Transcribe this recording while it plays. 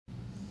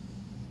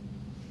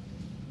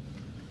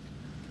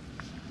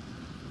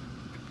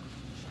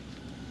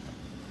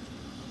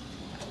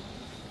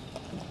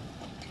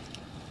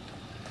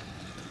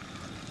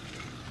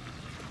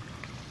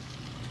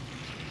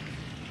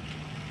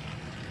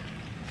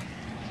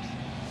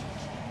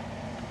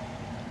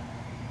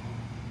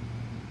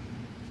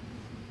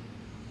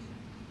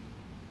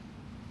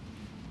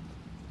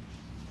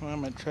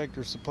I'm at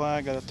Tractor Supply.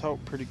 I gotta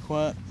talk pretty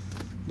quiet,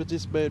 but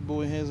this bad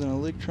boy has an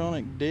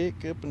electronic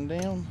deck up and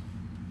down.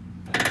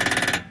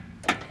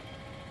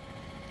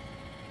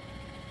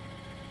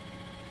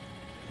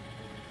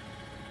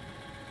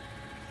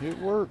 It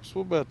works.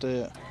 What about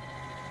that?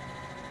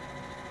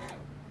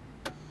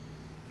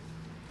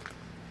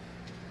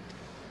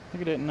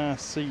 Look at that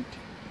nice seat.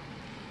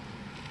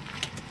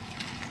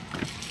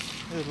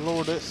 Good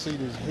Lord, that seat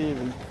is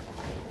heavy.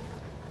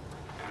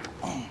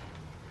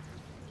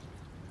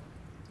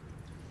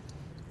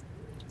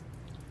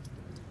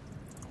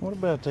 What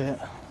about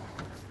that?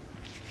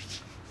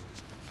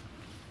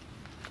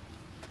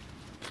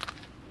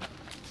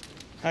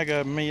 I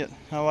gotta admit,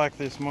 I like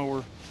this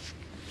mower.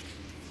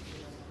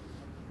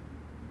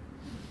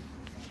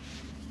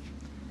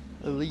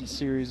 Elite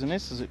Series, and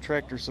this is at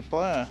Tractor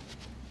Supply.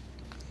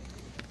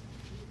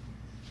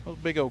 Those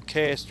big old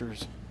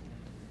casters.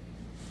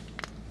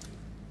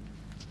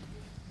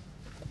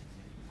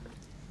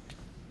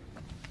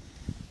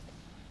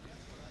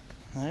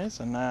 That's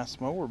a nice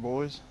mower,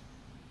 boys.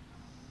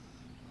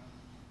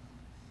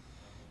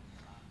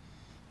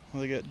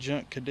 Well, they got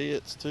junk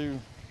cadets too.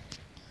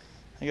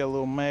 They got a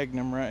little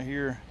Magnum right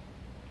here.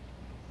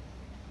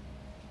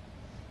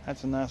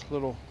 That's a nice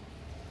little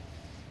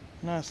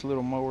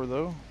mower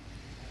though.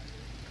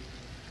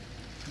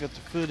 Got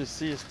the foot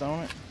assist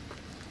on it.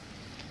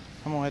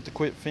 I'm gonna have to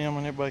quit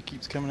filming. Everybody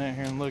keeps coming out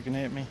here and looking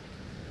at me.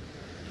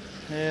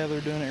 Yeah,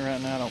 they're doing it right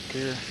now. I don't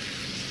care.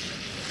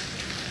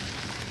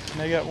 And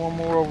they got one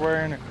more over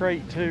there in a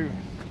crate too.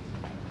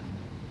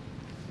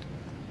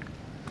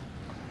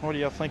 What do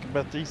y'all think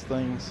about these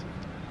things?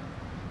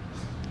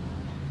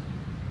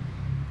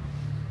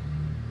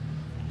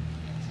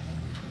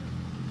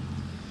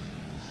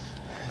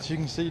 As you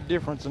can see the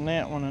difference in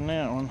that one and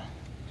that one.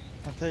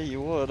 I tell you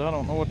what, I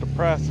don't know what the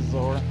prices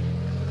are,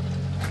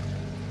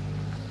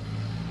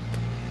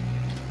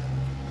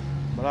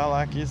 but I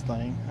like his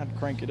thing. I'd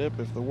crank it up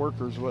if the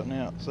workers wasn't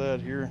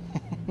outside here.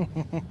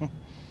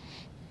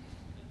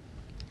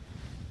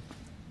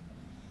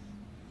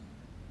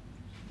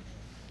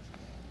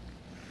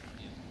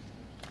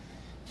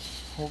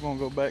 We're gonna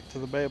go back to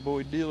the bad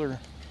boy dealer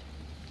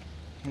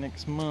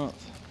next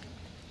month.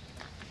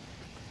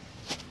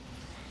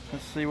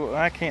 Let's see what,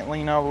 I can't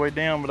lean all the way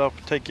down, but I'll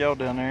take y'all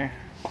down there.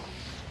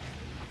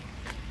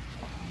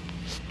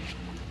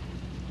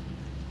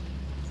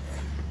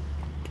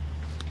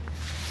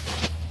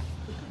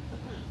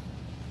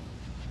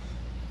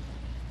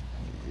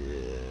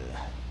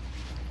 Yeah,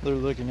 they're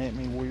looking at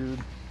me weird.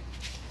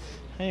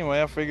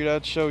 Anyway, I figured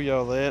I'd show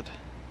y'all that.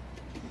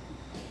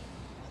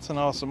 It's an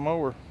awesome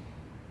mower.